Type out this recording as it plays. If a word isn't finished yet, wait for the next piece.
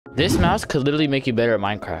This mouse could literally make you better at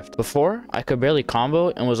Minecraft. Before, I could barely combo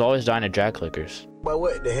and was always dying to drag clickers. But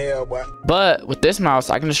what the hell, boy? But with this mouse,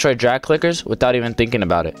 I can destroy drag clickers without even thinking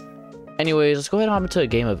about it. Anyways, let's go ahead and hop into a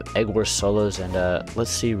game of Eggwars solos and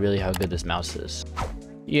let's see really how good this mouse is.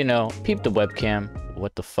 You know, peep the webcam.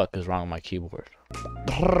 What the fuck is wrong with my keyboard?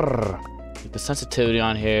 The sensitivity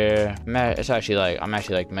on here, it's actually like, I'm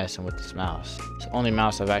actually like messing with this mouse. It's the only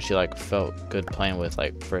mouse I've actually like felt good playing with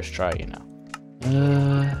like first try, you know.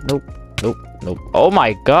 Nope. Oh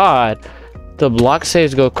my god, the block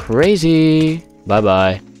saves go crazy. Bye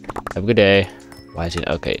bye, have a good day. Why is he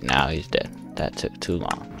okay? Now he's dead. That took too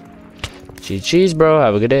long. GG's, bro,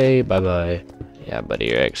 have a good day. Bye bye. Yeah, buddy,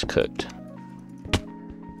 your egg's cooked.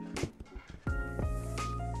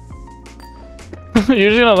 You're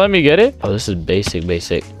just gonna let me get it? Oh, this is basic.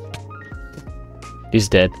 He's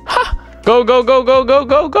dead. Ha! Go.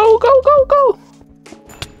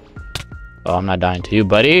 Oh, I'm not dying to you,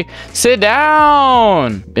 buddy. Sit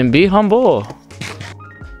down and be humble.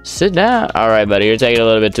 Sit down. All right, buddy. You're taking a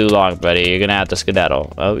little bit too long, buddy. You're gonna have to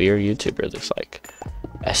skedaddle. Oh, you're a YouTuber, looks like.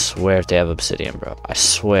 I swear if they have obsidian, bro. I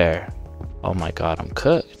swear. Oh my god, I'm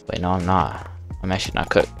cooked. Wait, no, I'm not. I'm actually not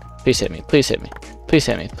cooked. Please hit me. Please hit me. Please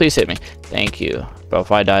hit me. Please hit me. Thank you. Bro,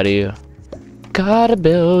 if I die to you. Got a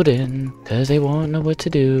building, cause they won't know what to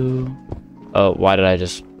do. Oh, why did I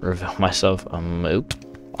just reveal myself? Oop.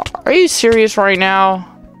 Are you serious right now?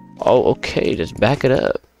 Oh, okay, just back it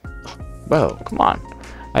up. Bro, come on.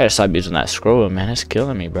 I gotta stop using that scroll, man. It's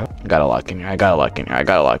killing me, bro. I gotta lock in here. Go.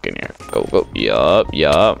 Yup.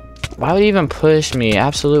 Why would you even push me?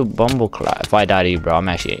 Absolute bumbleclap. If I die to you, bro, I'm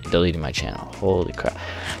actually deleting my channel. Holy crap.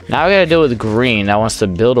 Now I gotta deal with green that wants to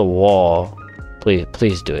build a wall.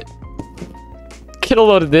 Please do it. Get a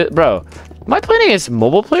load of this, bro. Am I playing against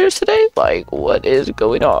mobile players today? Like, what is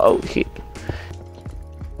going on?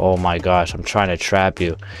 Oh my gosh, I'm trying to trap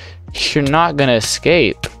you. You're not gonna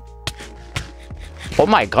escape. Oh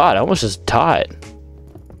my god, I almost just died.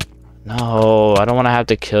 No, I don't want to have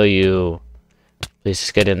to kill you. Please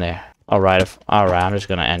just get in there. Alright, I'm just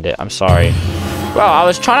gonna end it. I'm sorry. Bro, I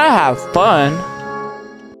was trying to have fun.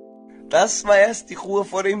 Das war erst die Ruhe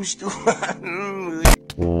vor dem Stuhl.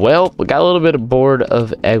 Well, we got a little bit bored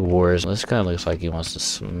of Egg Wars. This kind of looks like he wants to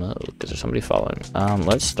smoke. Is there somebody following me?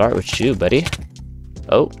 Let's start with you, buddy.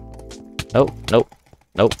 Oh. Nope.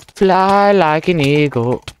 Fly like an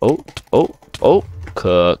eagle. Oh.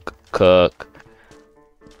 Cook.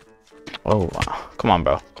 Oh, wow. Come on,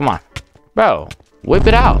 bro. Come on. Bro, whip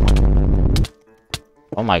it out.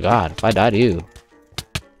 Oh my god, if I die to you.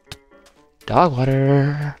 Dog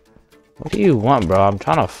water. What do you want, bro? I'm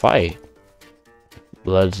trying to fight.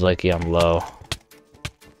 Blood's lucky I'm low.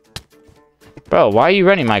 Bro, why are you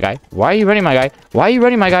running, my guy?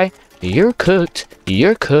 You're cooked.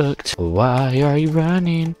 Why are you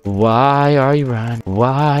running? How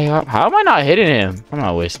am I not hitting him? I'm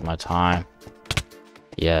not wasting my time.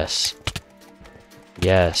 Yes.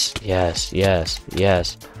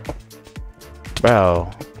 Bro.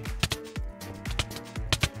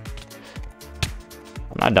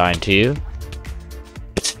 I'm not dying to you.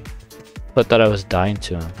 I thought I was dying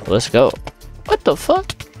to him. Let's go. What the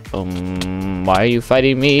fuck? Why are you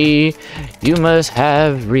fighting me? You must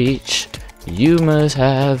have reach.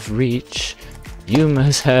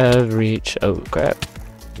 Oh crap.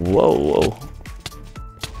 Whoa.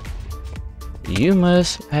 You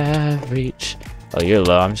must have reach. Oh, you're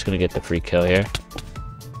low. I'm just gonna get the free kill here.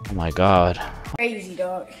 Oh my god. Crazy,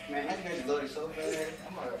 dog.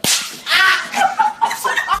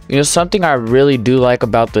 You know, something I really do like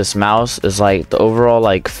about this mouse is like the overall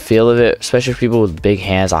like feel of it, especially for people with big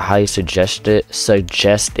hands. I highly suggest it.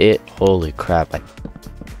 Holy crap.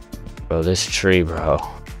 Bro, this tree, bro.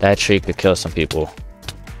 That tree could kill some people.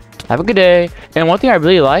 Have a good day. And one thing I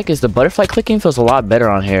really like is the butterfly clicking feels a lot better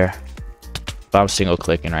on here. But I'm single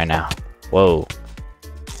clicking right now. Whoa.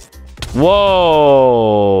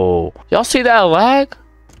 Y'all see that lag?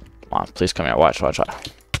 Come on, please come here. Watch.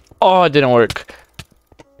 Oh, it didn't work.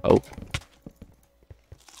 Oh.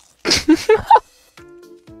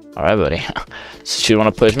 Alright, buddy. Since you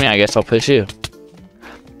want to push me, I guess I'll push you.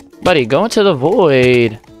 Buddy, go into the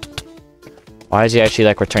void. Why is he actually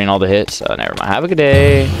like returning all the hits? Oh, never mind. Have a good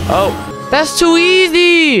day. Oh, that's too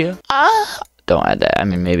easy. Don't add that. I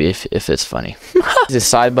mean, maybe if it's funny. The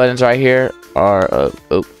side buttons right here are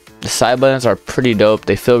the side buttons are pretty dope.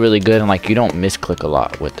 They feel really good and like you don't misclick a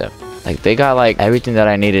lot with them. Like they got like everything that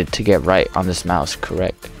I needed to get right on this mouse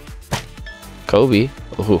correct. Kobe.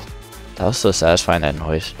 Ooh, that was so satisfying, that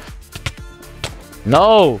noise.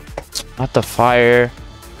 No, not the fire.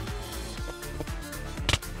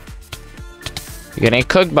 You're getting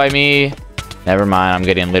cooked by me. Never mind, I'm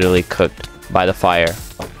getting literally cooked by the fire.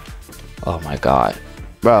 Oh my god.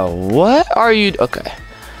 Bro, what are you... Okay.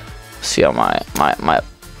 See how my...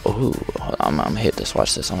 Ooh, hold on, I'm gonna hit this.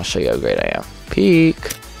 Watch this. I'm gonna show you how great I am. Peek.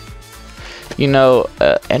 You know,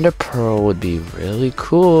 Ender Pearl would be really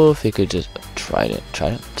cool if you could just... Trident.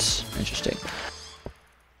 Trident's interesting.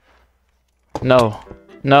 No.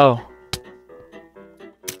 No.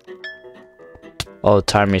 Oh,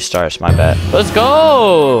 time restarts. My bad. Let's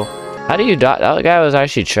go! How do you die? That guy was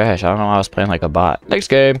actually trash. I don't know why I was playing like a bot. Next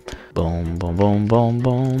game. Boom, boom, boom, boom,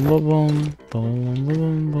 boom, boom, boom, boom,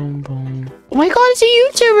 boom, boom, boom. Oh my god, it's a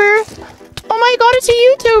YouTuber! Oh my god, it's a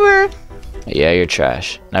YouTuber! Yeah, you're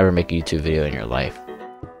trash. Never make a YouTube video in your life.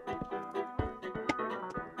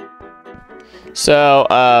 So,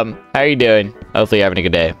 how are you doing? Hopefully you're having a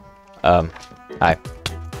good day. Hi.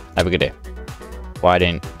 Have a good day. Why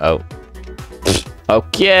didn't... Oh.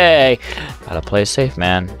 Okay. Gotta play safe,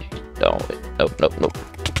 man. Don't. Nope.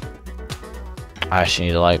 I actually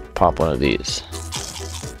need to, like, pop one of these.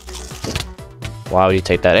 Why would you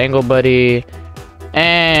take that angle, buddy?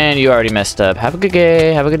 And you already messed up. Have a good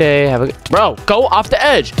day. Have a good day. Have a good... Bro, go off the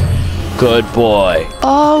edge. Good boy.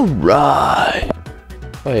 All right.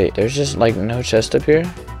 Wait, there's just, like, no chest up here?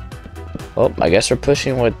 Oh, I guess we're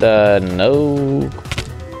pushing with no...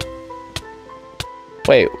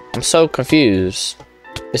 Wait, I'm so confused.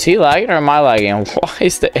 Is he lagging or am I lagging? Why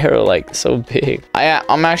is the arrow, like, so big?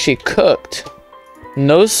 I'm actually cooked.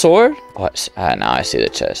 No sword? What? Now I see the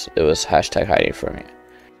chest. It was hashtag hiding from me.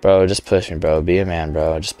 Bro, just push me, bro. Be a man,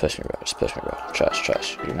 bro. Just push me, bro. Just push me, bro.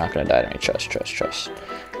 Trust. You're not gonna die to me. Trust.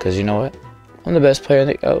 Because you know what? I'm the best player in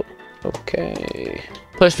the... Oh, okay.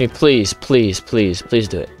 Push me, please do it.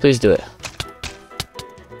 Please do it.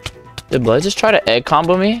 Did Blood just try to egg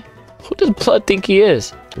combo me? Who does Blood think he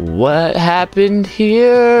is? What happened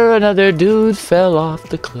here? Another dude fell off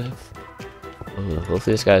the cliff. Ooh,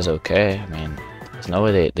 hopefully this guy's okay. I mean, there's no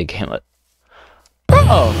way they can't let...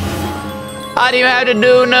 Bro! I didn't even have to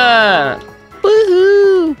do none!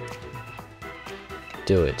 Woohoo!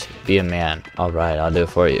 Do it. Be a man. Alright, I'll do it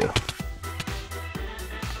for you.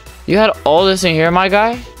 You had all this in here, my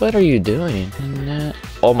guy? What are you doing?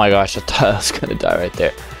 Oh my gosh, I thought I was gonna die right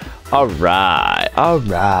there. Alright.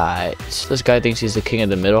 This guy thinks he's the king of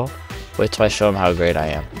the middle. Wait till I show him how great I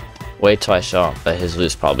am. Wait till I show him. But his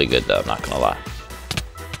loot's probably good though, I'm not gonna lie.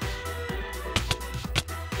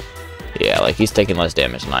 Yeah, like he's taking less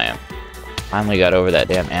damage than I am. Finally got over that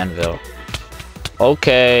damn anvil.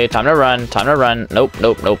 Okay, time to run. Nope.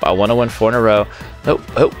 I want to win 4 in a row. Nope.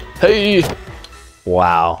 Hey!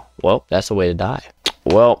 Wow. Well, that's the way to die.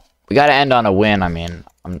 Well, we gotta end on a win. I mean,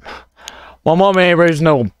 one more man raised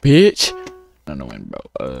no bitch. On a win, bro.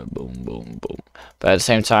 Boom. But at the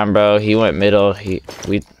same time, bro, he went middle.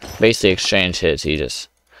 We basically exchanged hits. He just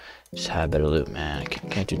had better loot, man.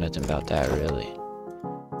 Can't do nothing about that, really.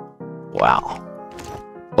 Wow.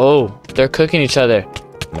 Oh, they're cooking each other.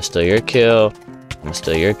 I'm gonna steal your kill.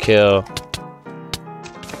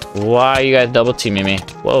 Why are you guys double teaming me?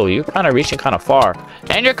 Whoa, you're kind of reaching kind of far.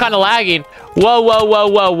 And you're kind of lagging. Whoa.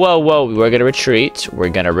 We're gonna retreat.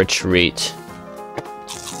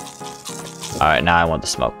 Alright, now I want the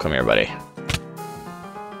smoke. Come here, buddy.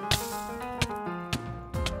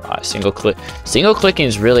 Alright, single clicking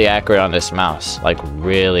is really accurate on this mouse. Like,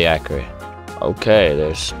 really accurate. Okay,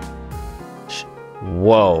 there's...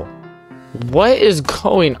 Whoa. What is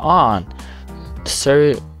going on?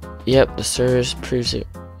 Yep, the servers proves it.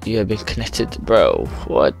 You have been connected to... Bro,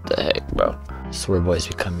 what the heck, bro? Swear boys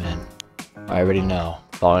be coming in. I already know.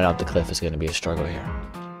 Falling off the cliff is going to be a struggle here.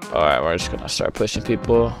 Alright, we're just going to start pushing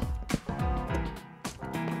people.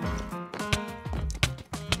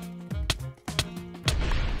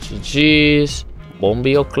 GG's.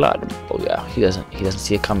 Bombio clad. Oh yeah, he doesn't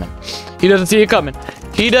see it coming.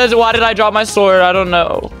 Why did I drop my sword? I don't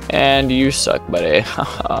know. And you suck, buddy.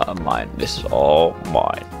 Mine. This is all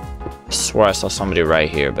mine. I swear I saw somebody right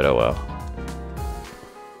here, but oh well.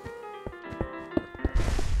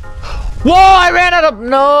 Whoa, I ran out of...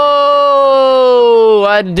 No!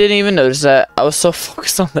 I didn't even notice that. I was so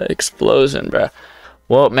focused on that explosion, bro.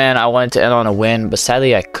 Well, man, I wanted to end on a win, but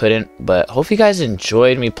sadly I couldn't. But hope you guys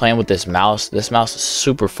enjoyed me playing with this mouse. This mouse is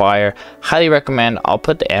super fire. Highly recommend. I'll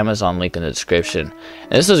put the Amazon link in the description.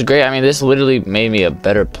 And this was great. I mean, this literally made me a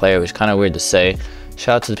better player, which is kind of weird to say.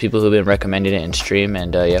 Shout out to the people who've been recommending it in stream.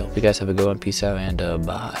 And yeah, hope you guys have a good one. Peace out and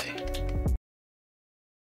bye.